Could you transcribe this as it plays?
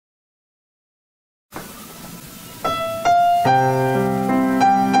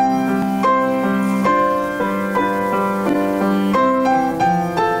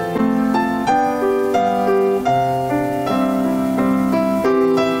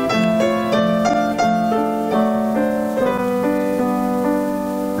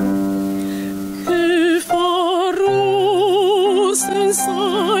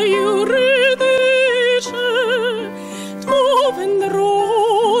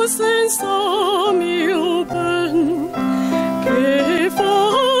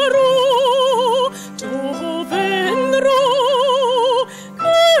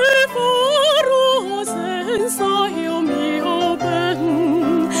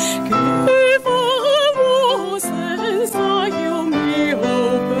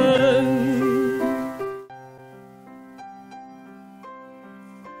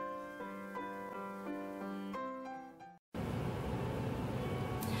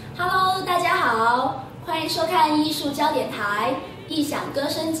欢迎收看艺术焦点台艺享歌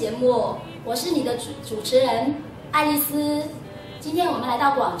声节目，我是你的主持人爱丽丝。今天我们来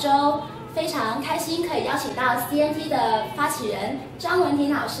到广州，非常开心可以邀请到 CMT 的发起人张文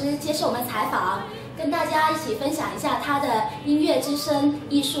婷老师接受我们采访，跟大家一起分享一下他的音乐之声、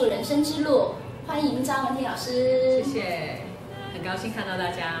艺术人生之路。欢迎张文婷老师。谢谢，很高兴看到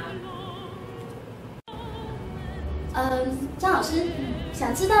大家。张老师，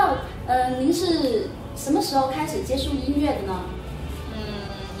想知道您是什么时候开始接触音乐的呢？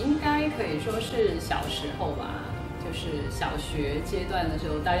应该可以说是小时候吧，就是小学阶段的时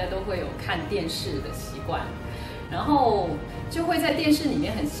候，大家都会有看电视的习惯，然后就会在电视里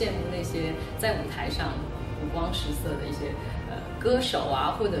面很羡慕那些在舞台上五光十色的一些歌手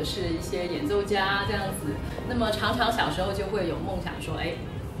啊，或者是一些演奏家这样子。那么常常小时候就会有梦想说，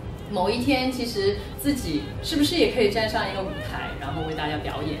某一天其实自己是不是也可以站上一个舞台，然后为大家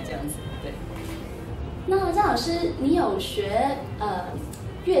表演这样子。对。那张老师，你有学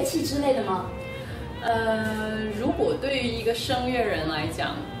乐器之类的吗？如果对于一个声乐人来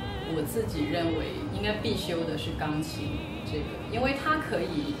讲，我自己认为应该必修的是钢琴这个，因为它可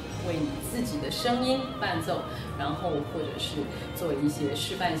以为你自己的声音伴奏，然后或者是做一些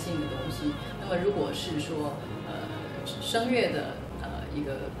示范性的东西。那么如果是说声乐的一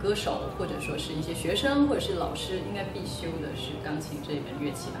个歌手，或者说是一些学生或者是老师，应该必修的是钢琴这一门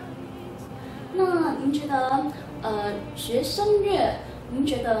乐器吧。那您觉得学声乐，您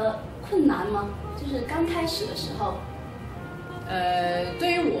觉得困难吗？就是刚开始的时候。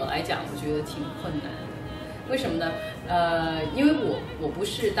对于我来讲，我觉得挺困难的。为什么呢？因为我不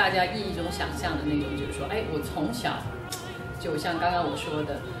是大家意义中想象的那种，就是说，我从小就像刚刚我说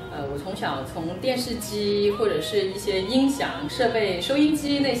的，我从小从电视机或者是一些音响设备、收音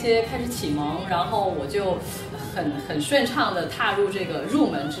机那些开始启蒙，然后我就很顺畅的踏入这个入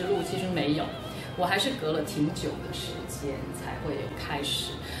门之路。其实没有，我还是隔了挺久的时间才会有开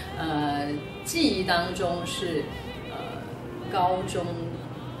始。记忆当中是高中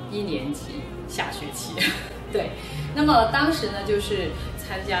1年级下学期，对。那么当时呢，就是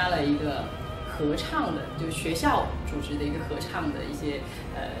参加了一个合唱的，就是学校组织的一个合唱的一些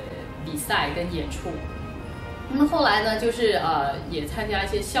比赛跟演出。那么后来呢，就是也参加一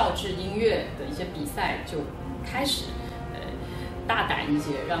些校制音乐的一些比赛，就开始大胆一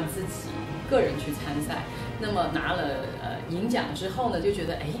些，让自己个人去参赛。那么拿了银奖之后呢，就觉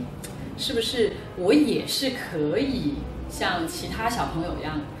得是不是我也是可以像其他小朋友一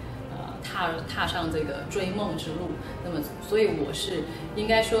样，踏上这个追梦之路。那么，所以我是应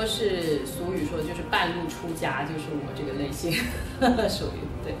该说是俗语说就是半路出家，就是我这个类型属于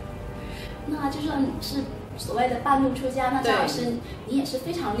对。那就算是所谓的半路出家，那张老师你也是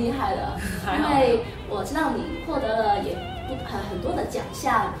非常厉害的，因为我知道你获得了很多的奖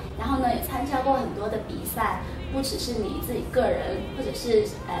项，然后呢也参加过很多的比赛。不只是你自己个人，或者是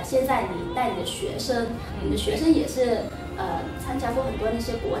现在你带你的学生，你的学生也是参加过很多那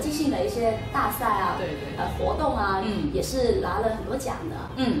些国际性的一些大赛啊，对对，活动啊，也是拿了很多奖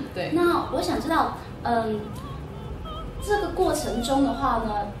的。对。那我想知道，这个过程中的话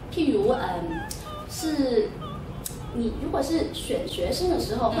呢，譬如是你如果是选学生的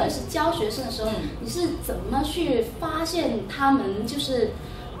时候，或者是教学生的时候，你是怎么去发现他们就是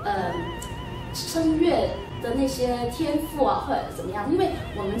声乐的那些天赋啊，或者怎么样？因为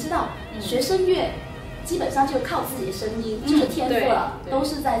我们知道学声乐基本上就靠自己的声音，就是天赋了，都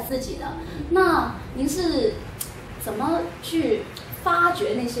是在自己的。那您是怎么去发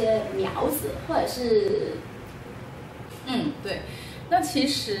掘那些苗子，或者是？对。那其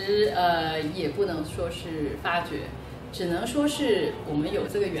实也不能说是发掘，只能说是我们有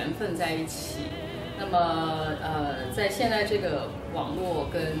这个缘分在一起。那么在现在这个网络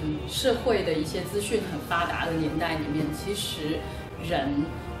跟社会的一些资讯很发达的年代里面，其实人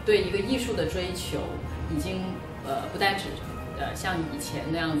对一个艺术的追求已经不单指像以前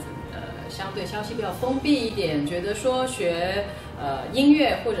那样子相对消息比较封闭一点，觉得说学音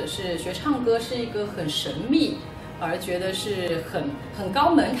乐或者是学唱歌是一个很神秘，而觉得是很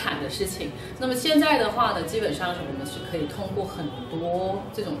高门槛的事情。那么现在的话呢，基本上是我们是可以通过很多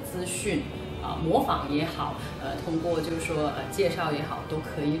这种资讯模仿也好，通过就是说介绍也好，都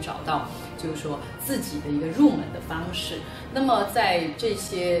可以找到就是说自己的一个入门的方式。那么在这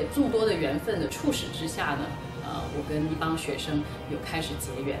些众多的缘分的促使之下呢，我跟一帮学生有开始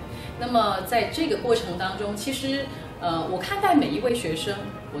结缘。那么在这个过程当中，其实我看待每一位学生，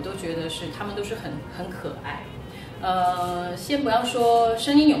我都觉得是他们都是很可爱。先不要说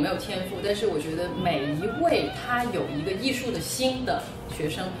声音有没有天赋，但是我觉得每一位他有一个艺术的心的学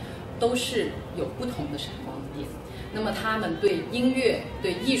生，都是有不同的闪光点。那么他们对音乐、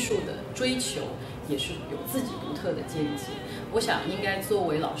对艺术的追求也是有自己独特的见解。我想应该作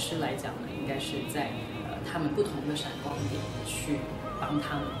为老师来讲呢，应该是在他们不同的闪光点去帮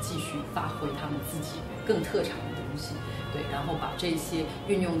他们继续发挥他们自己更特长的东西，对，然后把这些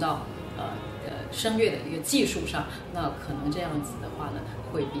运用到声乐的一个技术上，那可能这样子的话呢，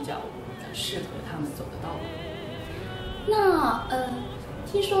会比较适合他们走的道路。那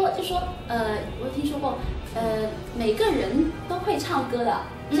听说我听说过，每个人都会唱歌的，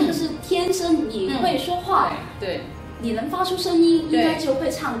这个是天生，你会说话，对，你能发出声音，应该就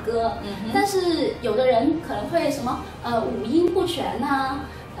会唱歌。但是有的人可能会什么五音不全啊，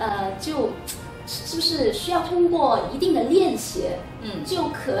就是不是需要通过一定的练习，就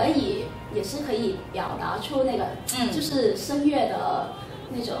可以也是可以表达出那个，就是声乐的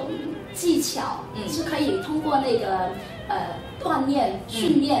那种技巧，是可以通过那个锻炼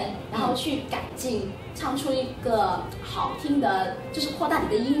训练，然后去改进，唱出一个好听的，就是扩大你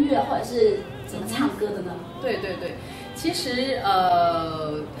的音乐，或者是怎么唱歌的呢？对，其实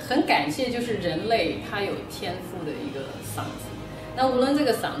很感谢，就是人类他有天赋的一个嗓子。那无论这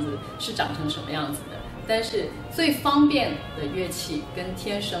个嗓子是长成什么样子的，但是最方便的乐器跟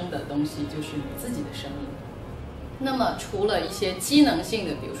天生的东西就是你自己的声音。那么除了一些机能性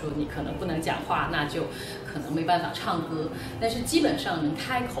的，比如说你可能不能讲话，那就可能没办法唱歌，但是基本上能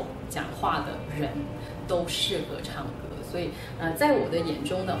开口讲话的人都适合唱歌。所以在我的眼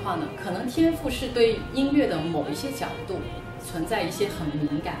中的话呢，可能天赋是对音乐的某一些角度存在一些很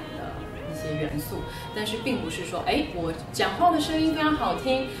敏感的一些元素，但是并不是说我讲话的声音非常好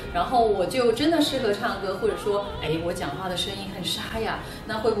听，然后我就真的适合唱歌，或者说我讲话的声音很沙哑，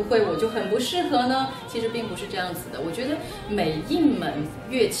那会不会我就很不适合呢？其实并不是这样子的。我觉得每一门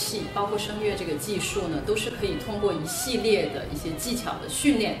乐器，包括声乐这个技术呢，都是可以通过一系列的一些技巧的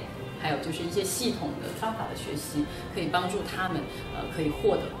训练，还有就是一些系统的方法的学习，可以帮助他们可以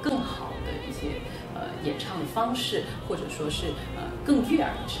获得更好的一些演唱的方式，或者说是更悦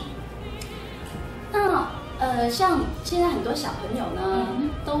耳的声音。那像现在很多小朋友呢，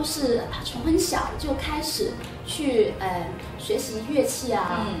都是从很小就开始去学习乐器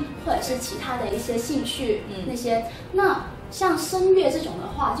啊，或者是其他的一些兴趣那些。那像声乐这种的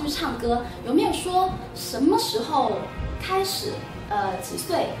话，就是唱歌，有没有说什么时候开始？几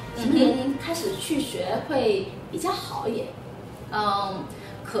岁什么年龄开始去学会比较好一点？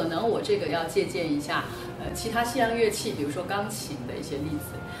可能我这个要借鉴一下其他西洋乐器，比如说钢琴的一些例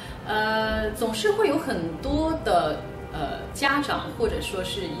子。总是会有很多的家长或者说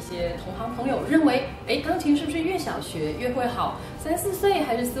是一些同行朋友认为，钢琴是不是越小学越会好？3、4岁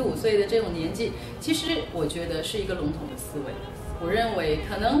还是4、5岁的这种年纪？其实我觉得是一个笼统的思维。我认为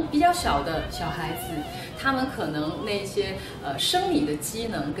可能比较小的小孩子，他们可能那些生理的机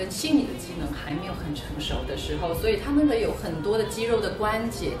能跟心理的机能还没有很成熟的时候，所以他们的有很多的肌肉的关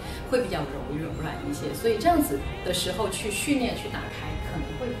节会比较柔软一些，所以这样子的时候去训练去打开可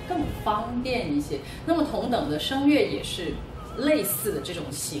能会更方便一些。那么同等的声乐也是类似的这种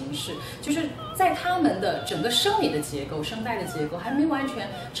形式，就是在他们的整个生理的结构、声带的结构还没完全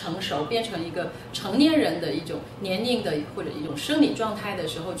成熟，变成一个成年人的一种年龄的或者一种生理状态的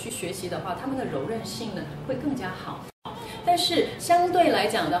时候去学习的话，他们的柔韧性呢会更加好。但是相对来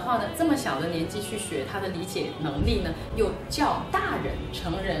讲的话呢，这么小的年纪去学，他的理解能力呢又较大人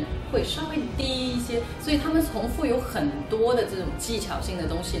成人会稍微低一些，所以他们重复有很多的这种技巧性的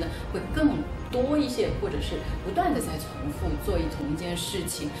东西呢会更多一些，或者是不断的在重复做同一件事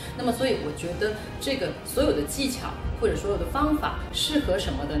情。那么所以我觉得这个所有的技巧或者所有的方法适合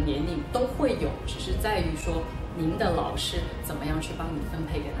什么的年龄都会有，只是在于说您的老师怎么样去帮你分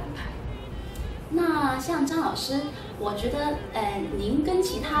配跟安排。那像张老师，我觉得您跟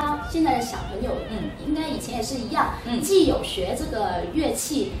其他现在的小朋友，应该以前也是一样，既有学这个乐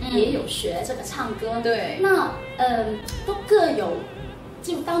器，也有学这个唱歌。对。那都各有，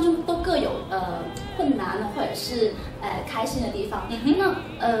就当中都各有困难或者是开心的地方。那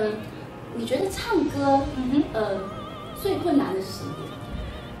你觉得唱歌最困难的是什么地方？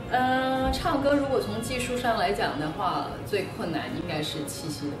唱歌如果从技术上来讲的话，最困难应该是气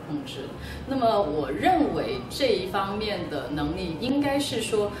息的控制。那么我认为这一方面的能力，应该是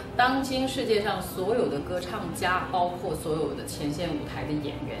说当今世界上所有的歌唱家，包括所有的前线舞台的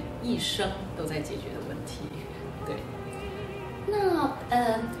演员，一生都在解决的问题。对。那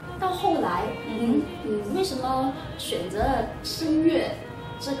到后来，为什么选择了声乐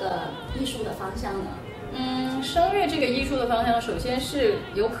这个艺术的方向呢？声乐这个艺术的方向，首先是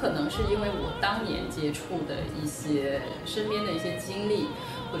有可能是因为我当年接触的一些身边的一些经历，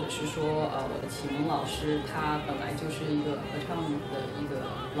或者是说我的启蒙老师他本来就是一个合唱的一个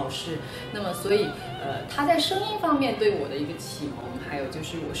老师，那么所以他在声音方面对我的一个启蒙，还有就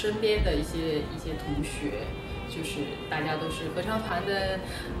是我身边的一些同学。就是大家都是合唱团的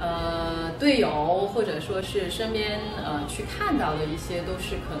队友，或者说是身边去看到的一些都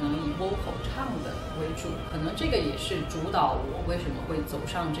是可能以 vocal 唱的为主，可能这个也是主导我为什么会走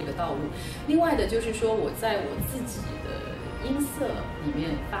上这个道路。另外的就是说我在我自己的音色里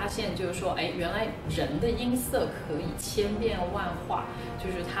面发现，就是说原来人的音色可以千变万化，就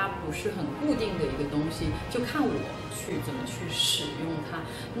是它不是很固定的一个东西，就看我去怎么去使用它。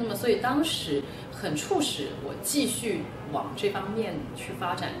那么所以当时很促使我继续往这方面去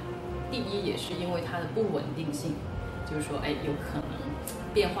发展。第一也是因为它的不稳定性，就是说有可能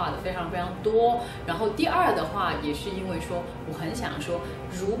变化的非常非常多。然后第二的话也是因为说我很想说，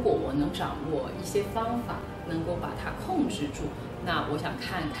如果我能掌握一些方法，能够把它控制住，那我想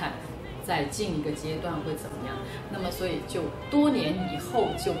看看再进一个阶段会怎么样。那么所以就多年以后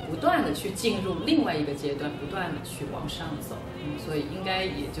就不断的去进入另外一个阶段，不断的去往上走。所以应该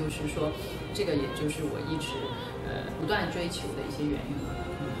也就是说，这个也就是我一直不断追求的一些原因。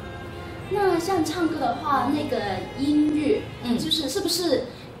那像唱歌的话，那个音域，就是是不是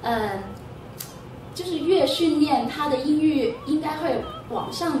就是越训练，它的音域应该会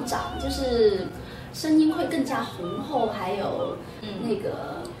往上涨，就是声音会更加浑厚，还有那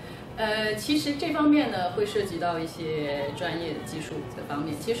个。其实这方面呢，会涉及到一些专业的技术的方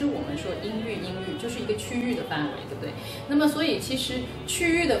面。其实我们说音域就是一个区域的范围，对不对？那么所以其实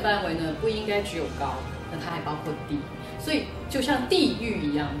区域的范围呢，不应该只有高，那它还包括低。所以就像地域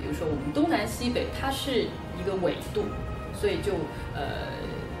一样，比如说我们东南西北，它是一个纬度，所以就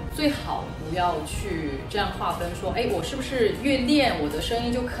最好不要去这样划分说，我是不是越练我的声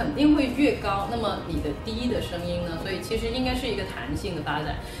音就肯定会越高？那么你的低的声音呢？所以其实应该是一个弹性的发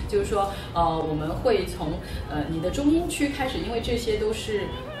展，就是说，我们会从你的中音区开始，因为这些都是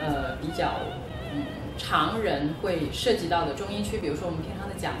比较常人会涉及到的中音区，比如说我们平常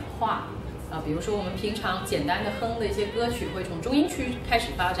的讲话。比如说我们平常简单的哼的一些歌曲会从中音区开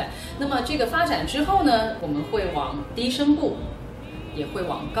始发展，那么这个发展之后呢，我们会往低声部，也会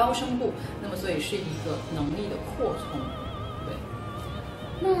往高声部，那么所以是一个能力的扩充。对。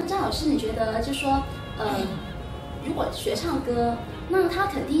那张老师，你觉得就是说，如果学唱歌，那他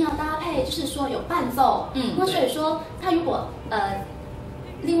肯定要搭配，就是说有伴奏，那所以说他如果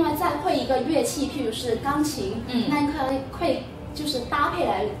另外再会一个乐器，譬如是钢琴，那会就是搭配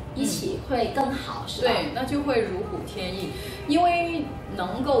来一起会更好，是吧？对，那就会如虎添翼。因为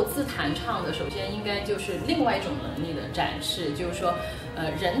能够自弹唱的，首先应该就是另外一种能力的展示，就是说，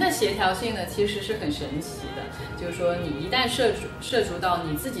人的协调性呢其实是很神奇的。就是说，你一旦涉足到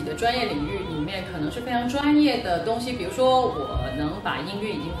你自己的专业领域里面，可能是非常专业的东西，比如说我能把音域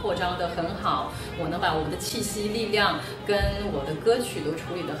已经扩张得很好，我能把我的气息、力量跟我的歌曲都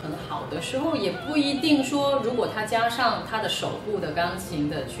处理得很好的时候，也不一定说，如果他加上他的手部的钢琴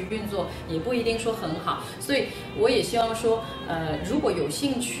的去运作，也不一定说很好。所以我也希望说，如果有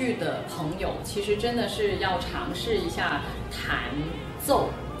兴趣的朋友，其实真的是要尝试一下弹奏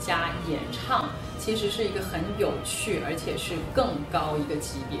加演唱，其实是一个很有趣，而且是更高一个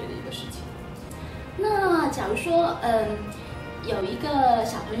级别的一个事情。那假如说，有一个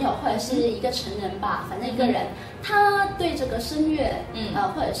小朋友或者是一个成人吧，反正一个人，他对这个声乐，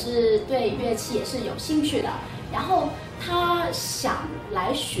或者是对乐器也是有兴趣的，然后他想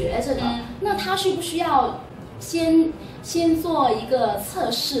来学这个，那他需不需要先做一个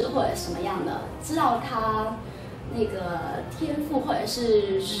测试或者什么样的，知道他那个天赋或者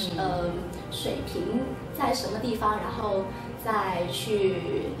是水平在什么地方，然后再去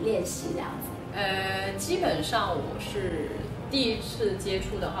练习这样子？基本上我是第一次接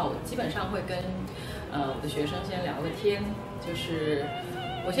触的话，我基本上会跟我的学生先聊个天，就是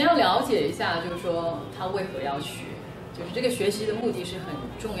我先要了解一下，就是说他为何要学。就是这个学习的目的是很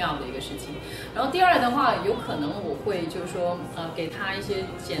重要的一个事情。然后第二的话，有可能我会就是说给他一些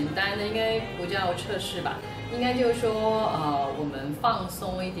简单的，应该不叫测试吧，应该就是说我们放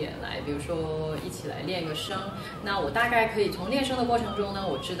松一点来，比如说一起来练个声。那我大概可以从练声的过程中呢，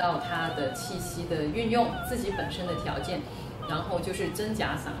我知道他的气息的运用，自己本身的条件。然后就是真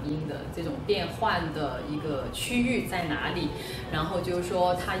假嗓音的这种变换的一个区域在哪里，然后就是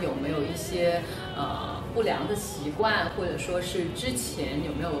说他有没有一些不良的习惯，或者说是之前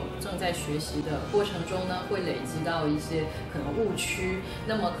有没有正在学习的过程中呢，会累积到一些可能误区，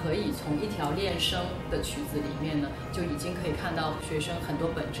那么可以从一条练声的曲子里面呢，就已经可以看到学生很多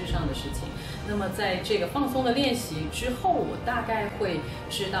本质上的事情。那么在这个放松的练习之后，我大概会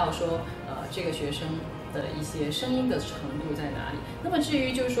知道说，这个学生的一些声音的程度在哪里。那么至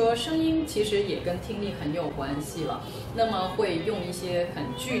于就是说声音其实也跟听力很有关系了，那么会用一些很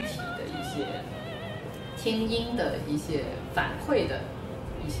具体的一些听音的一些反馈的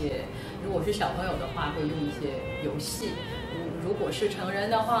一些，如果是小朋友的话会用一些游戏，如果是成人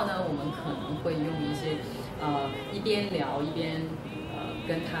的话呢，我们可能会用一些一边聊一边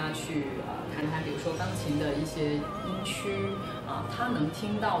跟他去谈谈，比如说钢琴的一些音区他能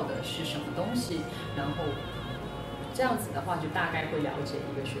听到的是什么东西，然后这样子的话就大概会了解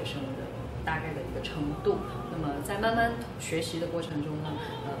一个学生的大概的一个程度。那么在慢慢学习的过程中呢，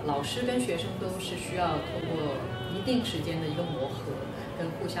老师跟学生都是需要通过一定时间的一个磨合跟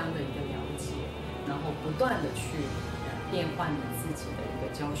互相的一个了解，然后不断的去变换你自己的一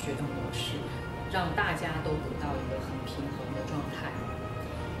个教学的模式，让大家都得到一个很平衡的状态。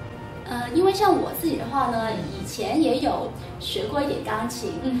因为像我自己的话呢，以前也有学过一点钢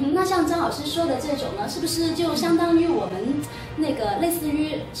琴。那像张老师说的这种呢，是不是就相当于我们那个类似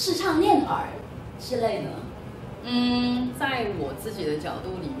于视唱练耳之类呢？在我自己的角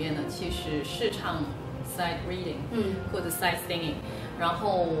度里面呢，其实视唱 sight reading，或者 sight singing， 然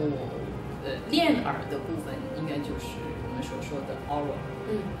后练耳的部分应该就是我们所说的 oral，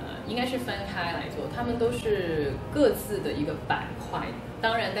应该是分开来做，他们都是各自的一个板块。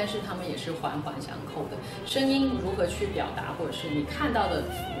当然，但是他们也是环环相扣的。声音如何去表达，或者是你看到的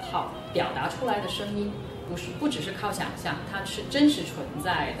符号表达出来的声音，不只是靠想象，它是真实存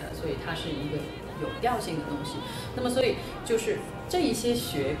在的，所以它是一个有调性的东西。那么，所以就是这一些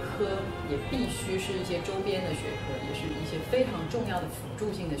学科也必须是一些周边的学科，也是一些非常重要的辅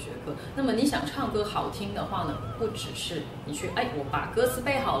助性的学科。那么你想唱歌好听的话呢，不只是你去我把歌词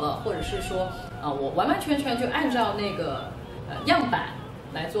背好了，或者是说我完完全全就按照那个样板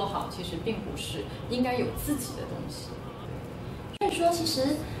来做好，其实并不是，应该有自己的东西。所以说，其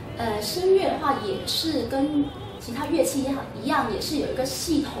实声乐的话也是跟其他乐器一样，也是有一个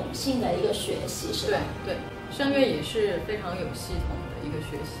系统性的一个学习，是吧？对，声乐也是非常有系统的一个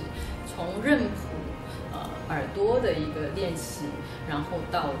学习，从认谱、耳朵的一个练习，然后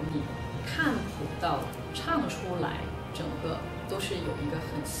到你看谱到唱出来，整个都是有一个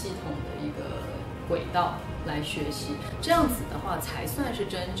很系统的一个轨道来学习，这样子的话才算是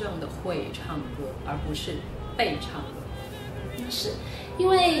真正的会唱歌，而不是背唱歌。是因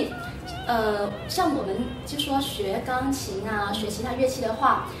为像我们就说学钢琴啊，学其他乐器的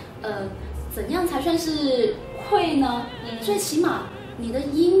话，怎样才算是会呢？最起码你的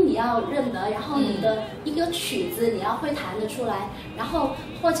音你要认得，然后你的一个曲子你要会弹得出来，然后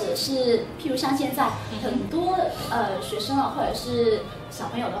或者是譬如像现在很多学生啊，或者是小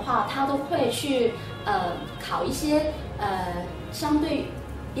朋友的话，他都会去考一些相对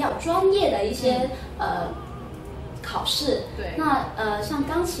比较专业的一些考试。对。那像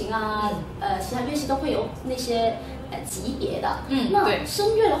钢琴啊，其他乐器都会有那些级别的。那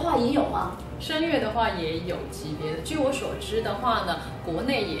声乐的话也有吗？声乐的话也有级别的。据我所知的话呢，国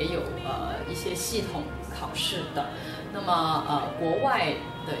内也有一些系统考试的。那么国外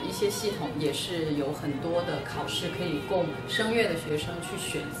的一些系统也是有很多的考试可以供声乐的学生去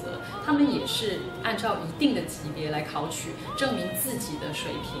选择，他们也是按照一定的级别来考取，证明自己的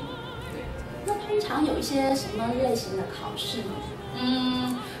水平。对。那通常有一些什么类型的考试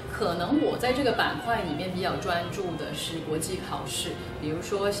呢？可能我在这个板块里面比较专注的是国际考试，比如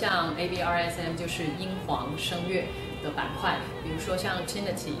说像 ABRSM 就是英皇声乐的板块，比如说像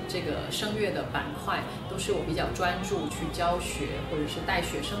CMT 这个声乐的板块，都是我比较专注去教学或者是带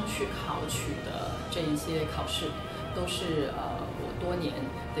学生去考取的这一些考试，都是我多年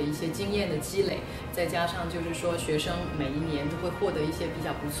的一些经验的积累，再加上就是说学生每一年都会获得一些比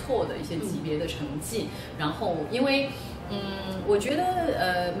较不错的一些级别的成绩，然后因为我觉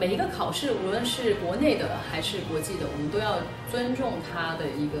得每一个考试，无论是国内的还是国际的，我们都要尊重它的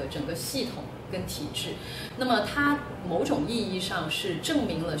一个整个系统跟体制。那么它某种意义上是证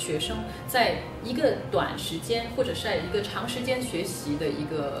明了学生在一个短时间或者是在一个长时间学习的一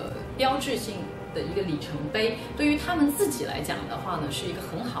个标志性的一个里程碑，对于他们自己来讲的话呢，是一个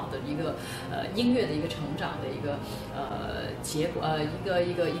很好的一个音乐的一个成长的一个结果，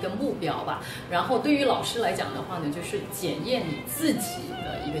一个目标吧。然后对于老师来讲的话呢，就是检验你自己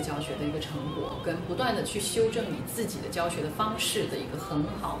的一个教学的一个成果，跟不断的去修正你自己的教学的方式的一个很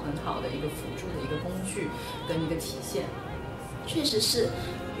好的一个辅助的一个工具跟一个体现。确实是，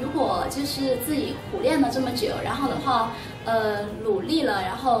如果就是自己苦练了这么久，然后的话，努力了，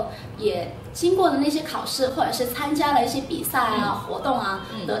然后也经过了那些考试，或者是参加了一些比赛啊、活动啊，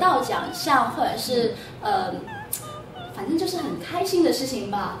得到奖项，或者是反正就是很开心的事情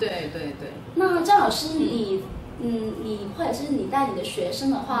吧。对对对。那张老师，你或者是你带你的学生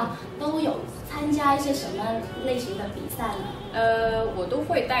的话，都有参加一些什么类型的比赛呢？我都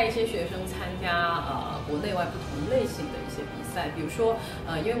会带一些学生参加国内外不同类型的一些比赛，比如说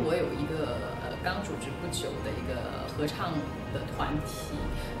因为我有一个刚组织不久的一个合唱的团体，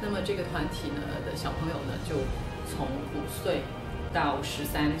那么这个团体呢的小朋友呢就从5岁到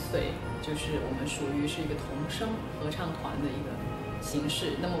13岁，就是我们属于是一个童声合唱团的一个形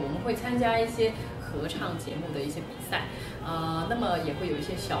式。那么我们会参加一些合唱节目的一些比赛，那么也会有一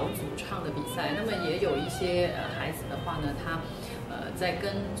些小组唱的比赛。那么也有一些孩子的话呢，他在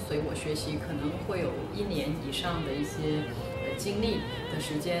跟随我学习，可能会有1年以上的一些经历的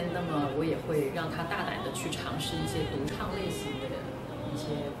时间。那么我也会让他大胆的去尝试一些独唱类型的一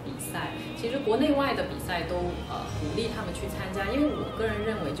些比赛。其实国内外的比赛都鼓励他们去参加，因为我个人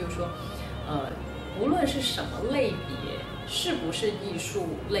认为就是说，无论是什么类别，是不是艺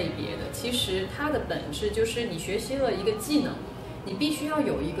术类别的，其实它的本质就是你学习了一个技能，你必须要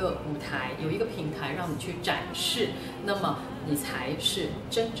有一个舞台，有一个平台让你去展示，那么你才是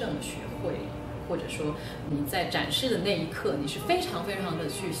真正学会，或者说你在展示的那一刻，你是非常非常的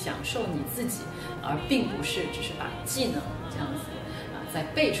去享受你自己，而并不是只是把技能这样子再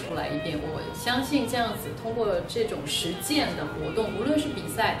背出来一遍。我相信这样子通过这种实践的活动，无论是比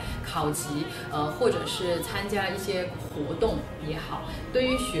赛、考级，或者是参加一些活动也好，对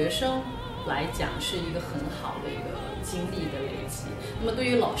于学生来讲是一个很好的一个经历的累积。那么对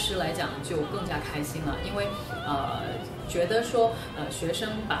于老师来讲就更加开心了，因为觉得说学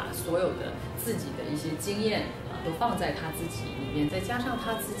生把所有的自己的一些经验都放在他自己里面，再加上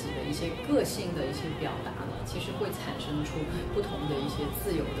他自己的一些个性的一些表达呢，其实会产生出不同的一些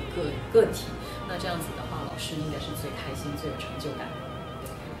自由的个体。那这样子的话，老师应该是最开心、最有成就感的。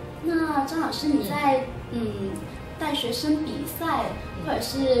那张老师，你在带学生比赛，或者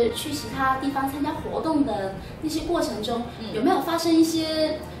是去其他地方参加活动的那些过程中，有没有发生一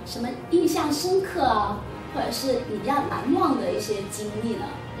些什么印象深刻啊，或者是你比较难忘的一些经历呢？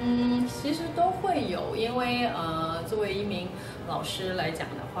其实都会有，因为作为一名老师来讲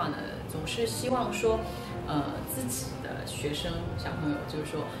的话呢，总是希望说，自己的学生小朋友，就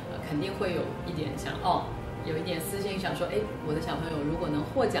是说，肯定会有一点想有一点私心，想说，我的小朋友如果能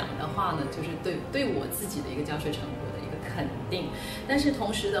获奖的话呢，就是对我自己的一个教学成果的一个肯定。但是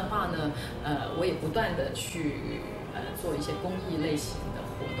同时的话呢，我也不断的去做一些公益类型的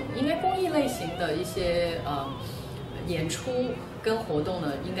活动，应该公益类型的一些演出跟活动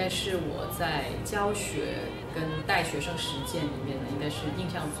呢，应该是我在教学跟带学生实践里面呢，应该是印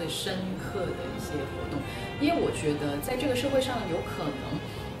象最深刻的一些活动。因为我觉得在这个社会上有可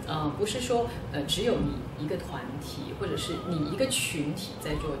能不是说只有你一个团体或者是你一个群体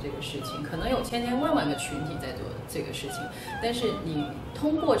在做这个事情，可能有千千万万个群体在做这个事情，但是你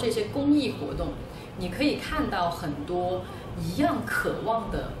通过这些公益活动，你可以看到很多一样渴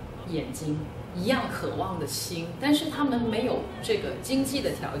望的眼睛，一样渴望的心，但是他们没有这个经济的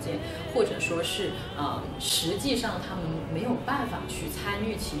条件，或者说是实际上他们没有办法去参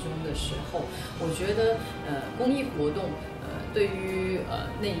与其中的时候，我觉得公益活动对于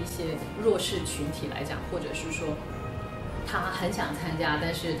那一些弱势群体来讲，或者是说他很想参加，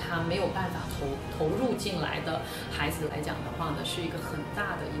但是他没有办法投入进来的孩子来讲的话呢，是一个很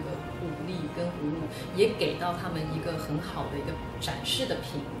大的一个鼓励跟鼓舞，也给到他们一个很好的一个展示的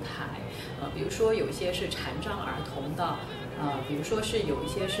平台。比如说有一些是残障儿童的，比如说是有一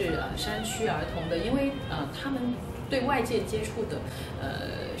些是山区儿童的，因为他们对外界接触的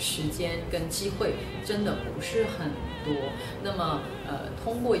时间跟机会真的不是很多。那么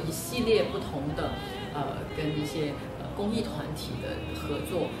通过一系列不同的跟一些公益团体的合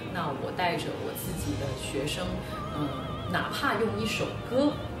作，那我带着我自己的学生，哪怕用一首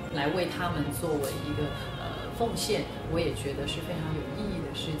歌来为他们作为一个奉献，我也觉得是非常有意义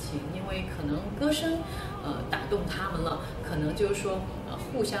的事情。因为可能歌声打动他们了，可能就是说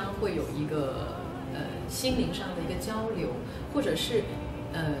互相会有一个心灵上的一个交流，或者是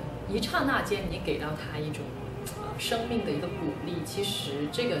一刹那间你给到他一种生命的一个鼓励。其实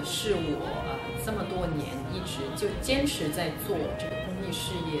这个是我这么多年一直就坚持在做这个公益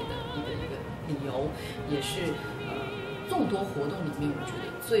事业的一个理由，也是众多活动里面我觉得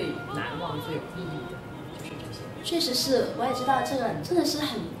最难忘、最有意义的，就是这样。确实是，我也知道这个真的是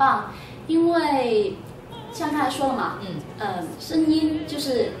很棒，因为像刚才说了嘛，声音就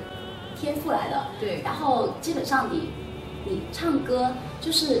是天赋来的，对，然后基本上你唱歌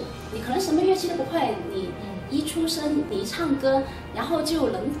就是你可能什么乐器都不会，你一出声你一唱歌，然后就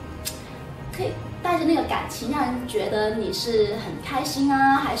能可以带着那个感情，让人觉得你是很开心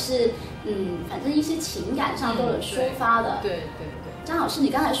啊，还是反正一些情感上都能抒发的。对。张老师，你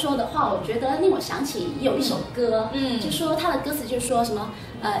刚才说的话，我觉得令我想起有一首歌，就说他的歌词就说什么，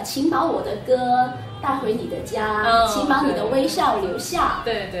请把我的歌带回你的家，请把你的微笑留下。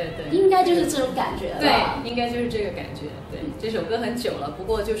对，应该就是这种感觉了。对，应该就是这个感觉。对，这首歌很久了，不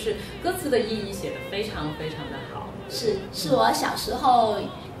过就是歌词的意义写得非常非常的好。是我小时候，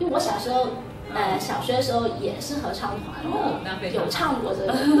因为我小时候小学的时候也是合唱团的，有唱过这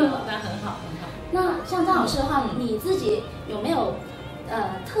个歌。那很好。那像张老师的话，你自己有没有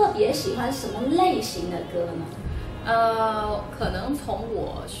特别喜欢什么类型的歌呢？可能从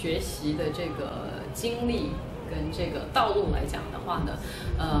我学习的这个经历跟这个道路来讲的话呢，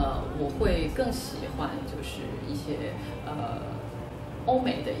我会更喜欢就是一些欧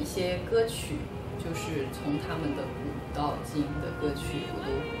美的一些歌曲，就是从他们的古到今的歌曲，我都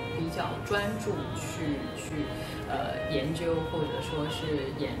比较专注去研究，或者说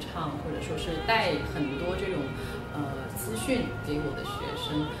是演唱，或者说是带很多这种资讯给我的学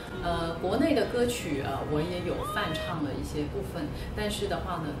生。国内的歌曲我也有翻唱的一些部分，但是的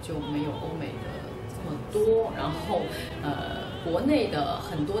话呢就没有欧美的这么多。然后国内的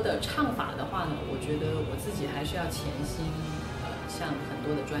很多的唱法的话呢，我觉得我自己还是要潜心向很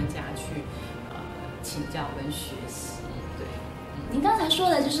多的专家去请教跟学习。对，您刚才说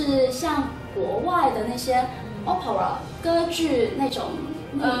的就是像国外的那些 opera 歌剧那种。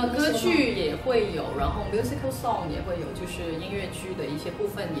歌剧也会有，然后 musical song 也会有，就是音乐剧的一些部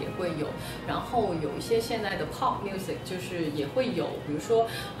分也会有，然后有一些现在的 pop music 就是也会有，比如说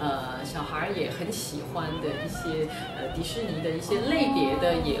小孩也很喜欢的一些迪士尼的一些类别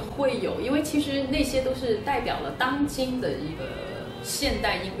的也会有，因为其实那些都是代表了当今的一个现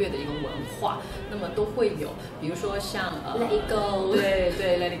代音乐的一个文化，那么都会有，比如说像Let It Go，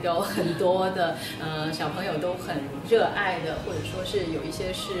 对 Let It Go， 很多的小朋友都很热爱的，或者说是有一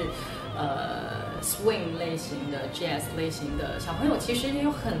些是swing 类型的 jazz 类型的小朋友，其实也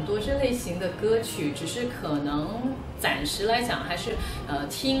有很多这类型的歌曲，只是可能暂时来讲还是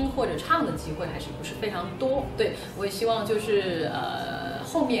听或者唱的机会还是不是非常多。对，我也希望就是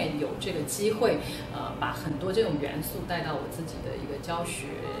后面有这个机会把很多这种元素带到我自己的一个教学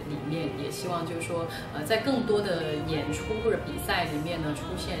里面，也希望就是说在更多的演出或者比赛里面呢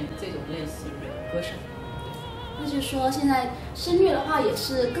出现这种类型的歌声。那就是说，现在声乐的话也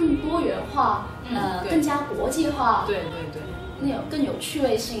是更多元化，更加国际化，对，那有更有趣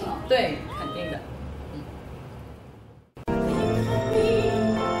味性了。对，肯定的。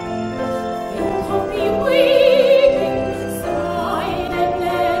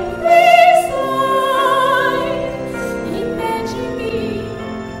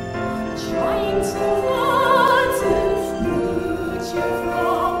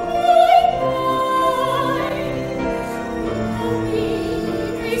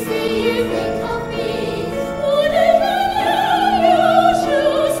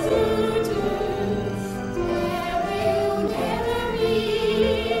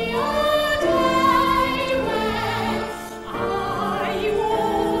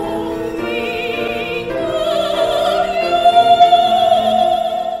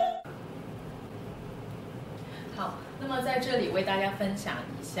分享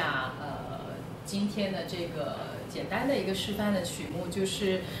一下今天的这个简单的一个示范的曲目，就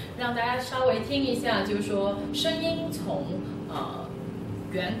是让大家稍微听一下，就是说声音从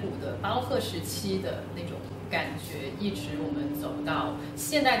远古的包赫时期的那种感觉，一直我们走到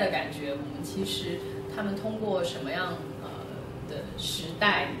现代的感觉，我们其实他们通过什么样的时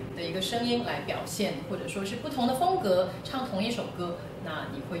代的一个声音来表现，或者说是不同的风格唱同一首歌，那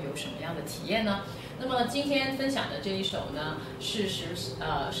你会有什么样的体验呢？那么今天分享的这一首呢，是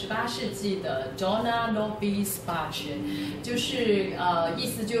18世纪的 Donna Nobis Pace， 就是意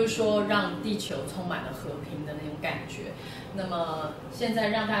思就是说让地球充满了和平的那种感觉。那么现在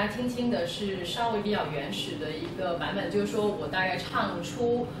让大家听听的是稍微比较原始的一个版本，就是说我大概唱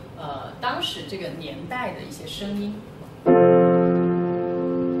出当时这个年代的一些声音。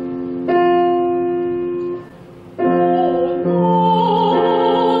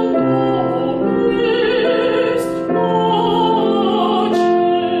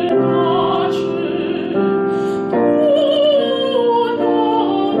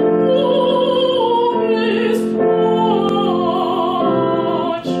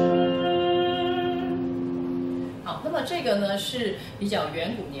比较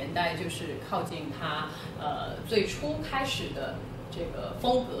远古年代，就是靠近它最初开始的这个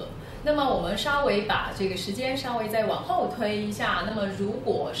风格。那么我们稍微把这个时间稍微再往后推一下，那么如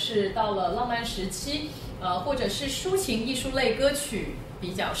果是到了浪漫时期，或者是抒情艺术类歌曲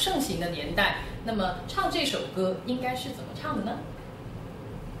比较盛行的年代，那么唱这首歌应该是怎么唱的呢？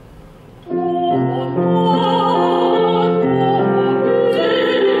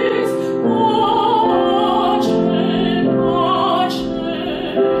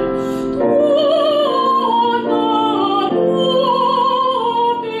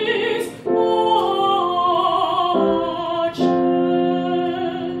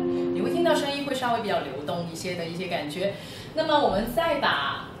那么我们再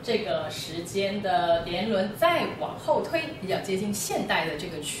把这个时间的年轮再往后推，比较接近现代的这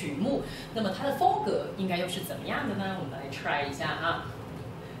个曲目，那么它的风格应该又是怎么样的呢？我们来 try 一下啊。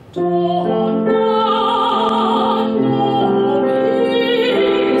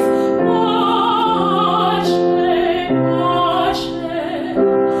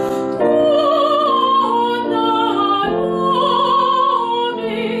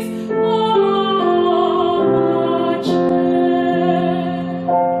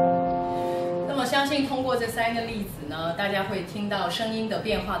大家会听到声音的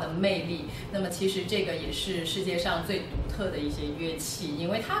变化的魅力，那么其实这个也是世界上最独特的一些乐器，因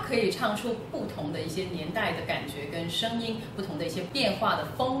为它可以唱出不同的一些年代的感觉跟声音，不同的一些变化的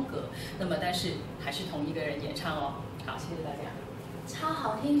风格，那么但是还是同一个人演唱哦。好，谢谢大家，超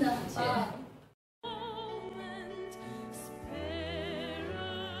好听的，很棒。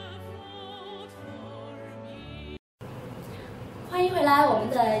欢迎回来，我们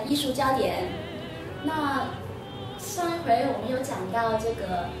的艺术焦点。那上一回我们有讲到这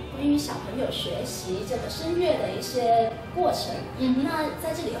个关于小朋友学习这个声乐的一些过程。那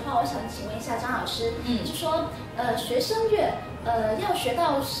在这里的话，我想请问一下张老师，就说学声乐要学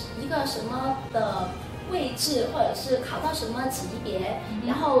到一个什么的位置，或者是考到什么级别，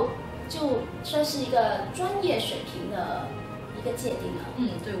然后就算是一个专业水平的一个界定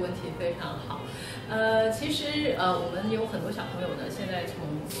呢？这个问题非常好。其实我们有很多小朋友呢，现在从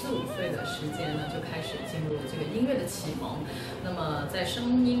4、5岁的时间呢就开始进入了这个音乐的启蒙，那么在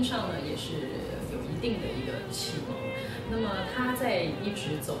声音上呢也是有一定的一个启蒙。那么他在一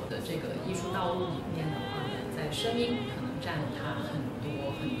直走的这个艺术道路里面的话呢，在声音可能占了他很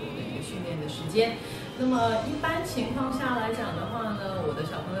多的一个训练的时间。那么一般情况下来讲的话呢，我的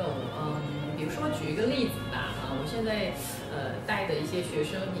小朋友，比如说举一个例子吧，我现在带的一些学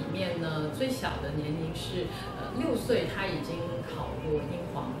生里面呢，最小的年龄是6岁，他已经考过英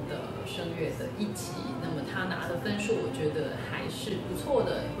皇的声乐的1级，那么他拿的分数我觉得还是不错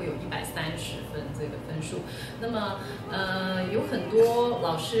的，会有130分这个分数。那么有很多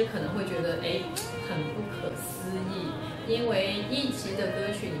老师可能会觉得很不可思议，因为1级的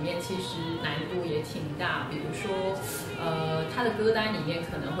歌曲里面其实难度也挺大，比如说他的歌单里面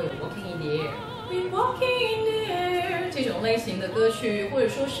可能会有 Walking in the Air。We walking in the air 这种类型的歌曲，或者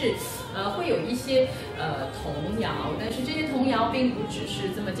说是会有一些童谣，但是这些童谣并不只是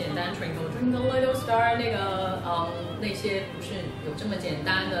这么简单 ，Twinkle Twinkle Little Star 那些不是有这么简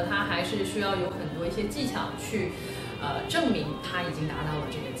单的，它还是需要有很多一些技巧去证明它已经达到了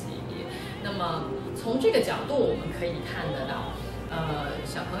这个级别。那么从这个角度我们可以看得到。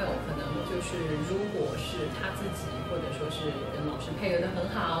小朋友可能就是如果是他自己，或者说是跟老师配合得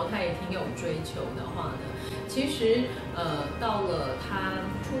很好，他也挺有追求的话呢，其实到了他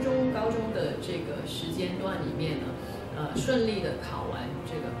初中、高中的这个时间段里面呢，顺利的考完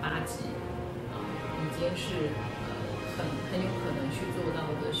这个8级，已经是很有可能去做到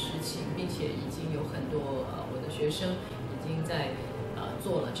的事情，并且已经有很多我的学生已经在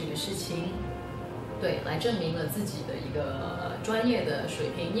做了这个事情。对，来证明了自己的一个专业的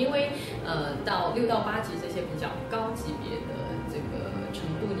水平，因为到6到8级这些比较高级别的这个程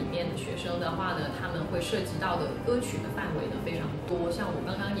度里面的学生的话呢，他们会涉及到的歌曲的范围呢非常多。像我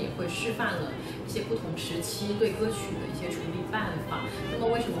刚刚也会示范了一些不同时期对歌曲的一些处理办法。那么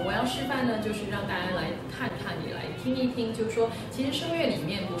为什么我要示范呢？就是让大家来看看，也来听一听，就是说，其实声乐里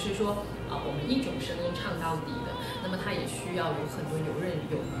面不是说我们一种声音唱到底的，那么它也需要有很多游刃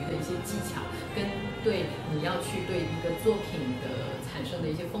有余的一些技巧，跟对你要去对一个作品的产生的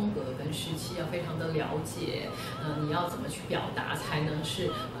一些风格跟时期要非常的了解，你要怎么去表达才能是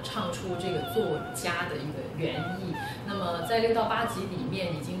唱出这个作家的一个原意。那么在6到8级里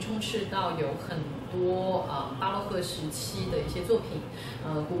面已经充斥到有很多巴洛克时期的一些作品，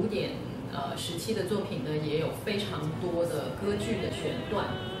古典时期的作品呢也有非常多的歌剧的选段。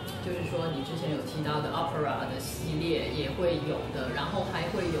就是说，你之前有提到的 opera 的系列也会有的，然后还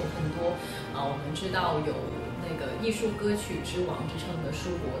会有很多我们知道有那个艺术歌曲之王之称的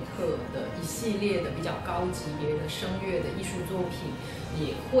舒伯特的一系列的比较高级别的声乐的艺术作品，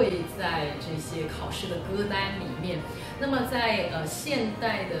也会在这些考试的歌单里面。那么在现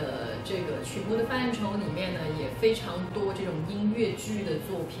代的这个曲目的范畴里面呢，也非常多这种音乐剧的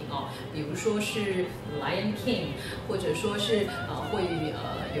作品哦，比如说是《Lion King》，或者说是会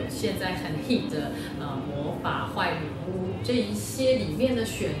有现在很 hit 的魔法坏女巫，这一些里面的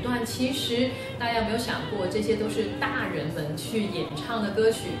选段，其实大家有没有想过，这些都是大人们去演唱的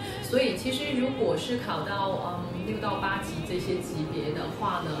歌曲，所以其实如果是考到6到8级这些级别的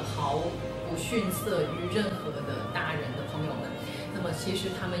话呢，毫不逊色于任何的大人的朋友们。那么其实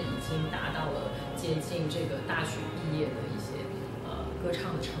他们已经达到了接近这个大学毕业的一些歌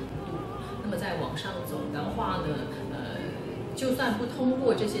唱的程度。那么再往上走的话呢，就算不通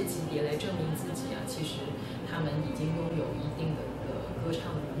过这些级别来证明自己啊，其实他们已经拥有一定的歌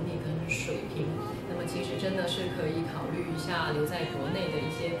唱能力跟水平。那么其实真的是可以考虑一下留在国内的一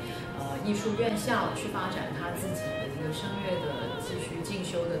些艺术院校去发展他自己的一个声乐的继续进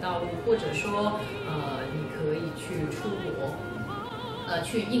修的道路，或者说你可以去出国。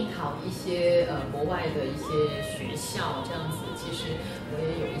去应考一些国外的一些学校，这样子。其实我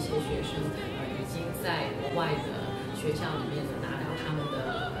也有一些学生已经在国外的学校里面拿到他们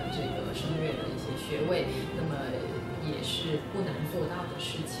的这个声乐的一些学位，那么也是不难做到的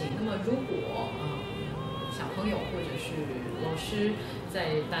事情。那么如果小朋友或者是老师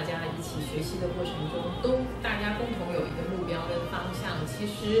在大家一起学习的过程中，大家共同有一个目标跟方向，其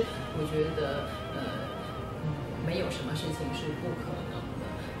实我觉得没有什么事情是不可能的。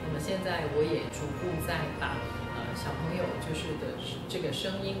那么现在我也逐步在把小朋友就是的这个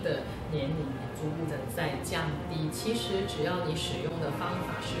声音的年龄逐步的在降低。其实只要你使用的方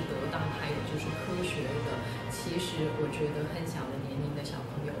法是得当，还有就是科学的，其实我觉得很小的年龄的小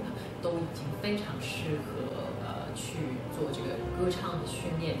朋友呢，都已经非常适合去做这个歌唱的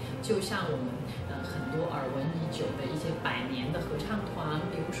训练。就像我们很多耳闻已久的一些100年的合唱团，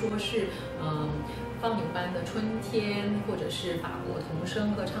比如说是放牛班的春天，或者是法国童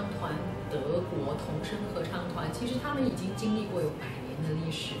声合唱团、德国童声合唱团，其实他们已经经历过有100年的历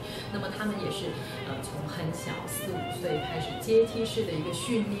史。那么他们也是从很小4、5岁开始阶梯式的一个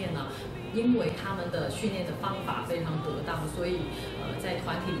训练呢。因为他们的训练的方法非常得当，所以在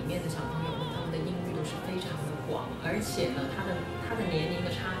团体里面的小朋友们，他们的音域都是非常的广，而且呢，他的年龄的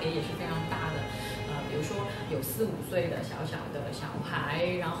差别也是非常大的。比如说有4、5岁的小小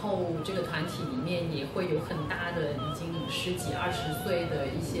孩，然后这个团体里面也会有很大的，已经10几、20岁的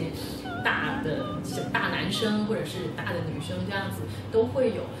一些大男生或者是大的女生，这样子都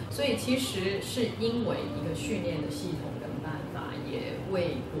会有。所以其实是因为一个训练的系统跟办法，也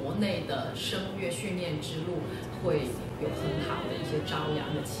为国内的声乐训练之路会有很好的一些朝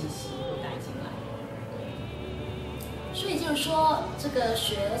阳的气息会带进来。所以就是说，这个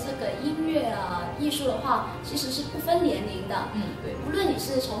学这个音乐艺术的话，其实是不分年龄的。对。无论你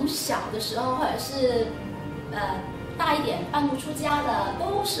是从小的时候，或者是大一点半路出家的，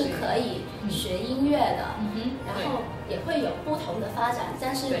都是可以学音乐的。然后也会有不同的发展，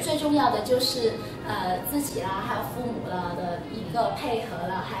但是最重要的就是自己啦，还有父母啦的一个配合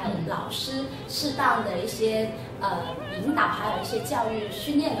啦，还有老师适当的一些引导，还有一些教育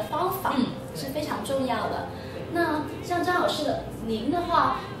训练的方法，是非常重要的。那像张老师的您的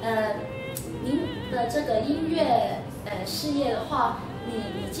话，您的这个音乐事业的话，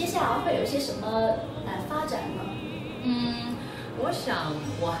你接下来会有一些什么发展呢？我想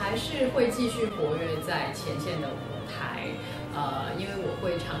我还是会继续活跃在前线的舞台，因为我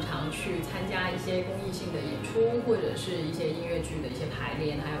会常常去参加一些公益性的演出，或者是一些音乐剧的一些排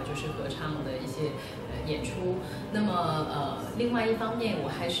练，还有就是合唱的一些演出。那么另外一方面，我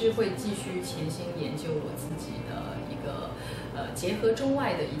还是会继续潜心研究我自己的一个结合中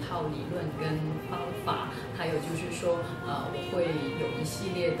外的一套理论跟方法，还有就是说我会有一系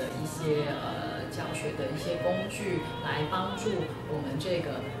列的一些教学的一些工具来帮助我们这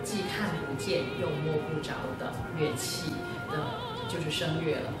个既看不见又摸不着的乐器的，就是声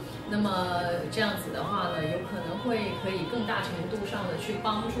乐了。那么这样子的话呢，有可能可以更大程度上的去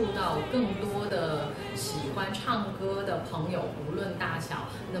帮助到更多的喜欢唱歌的朋友，无论大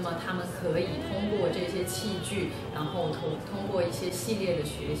小。那么他们可以通过这些器具，然后通过一些系列的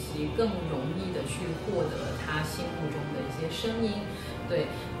学习，更容易的去获得他心目中的一些声音。对，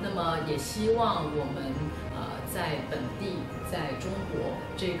那么也希望我们在本地，在中国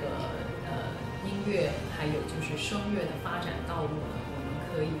这个音乐还有就是声乐的发展道路呢，我们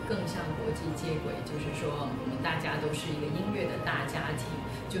可以更向国际接轨。就是说，我们大家都是一个音乐的大家庭，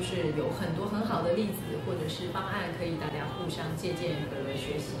就是有很多很好的例子或者是方案可以大家互相借鉴和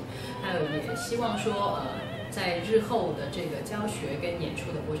学习。还有也希望说在日后的这个教学跟演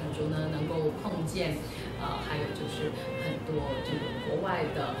出的过程中呢，能够碰见，还有就是很多这个国外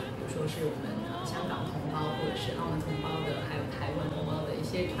的，比如说是我们香港同胞或者是澳门同胞的，还有台湾同胞的一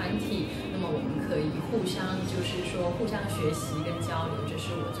些团体，那么我们可以互相就是说互相学习跟交流，这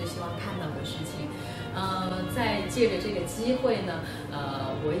是我最希望看到的事情。在借着这个机会呢，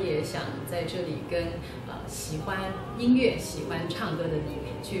我也想在这里跟喜欢音乐、喜欢唱歌的你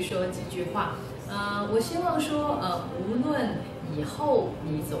去说几句话。我希望说，无论以后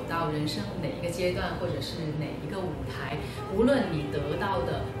你走到人生哪一个阶段，或者是哪一个舞台，无论你得到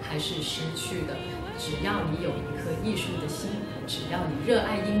的还是失去的，只要你有一颗艺术的心，只要你热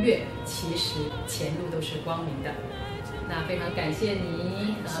爱音乐，其实前路都是光明的。那非常感谢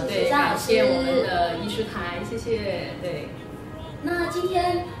你，对，感谢我们的艺术台，谢谢。对，那今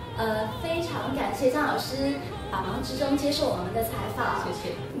天非常感谢张老师百忙之中接受我们的采访，谢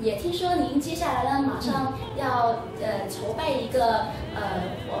谢。也听说您接下来呢马上要筹备一个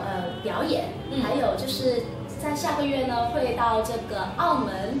表演，还有就是在下个月呢会到这个澳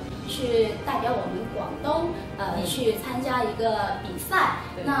门去代表我们广东去参加一个比赛，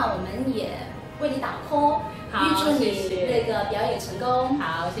那我们也为你打 call。预祝你那个表演成功。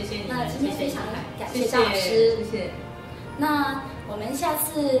好，谢谢你。那今天非常感谢张老师，谢谢。那我们下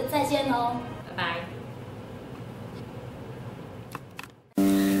次再见喽，拜拜。